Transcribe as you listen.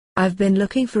I've been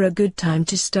looking for a good time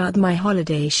to start my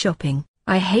holiday shopping.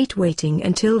 I hate waiting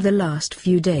until the last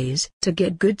few days to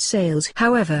get good sales.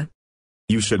 However,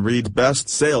 you should read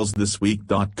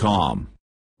bestsalesthisweek.com.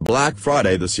 Black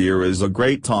Friday this year is a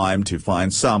great time to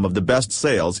find some of the best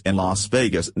sales in Las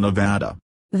Vegas, Nevada.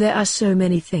 There are so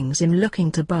many things I'm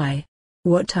looking to buy.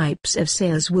 What types of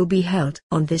sales will be held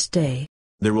on this day?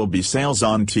 There will be sales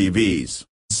on TVs,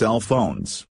 cell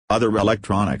phones, other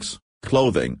electronics,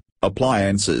 clothing,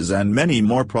 appliances and many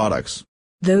more products.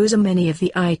 Those are many of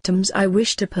the items I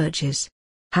wish to purchase.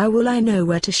 How will I know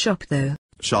where to shop though?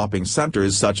 Shopping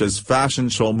centers such as Fashion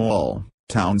Show Mall,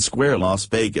 Town Square Las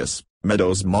Vegas,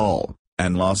 Meadows Mall,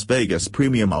 and Las Vegas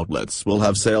Premium Outlets will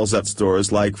have sales at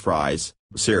stores like Fry's,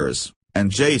 Sears,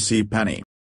 and JCPenney.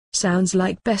 Sounds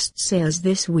like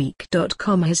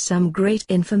bestsalesthisweek.com has some great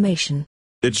information.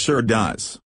 It sure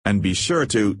does, and be sure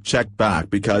to check back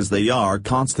because they are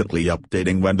constantly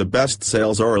updating when the best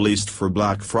sales are released for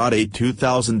Black Friday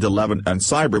 2011 and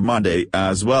Cyber Monday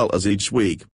as well as each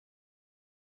week.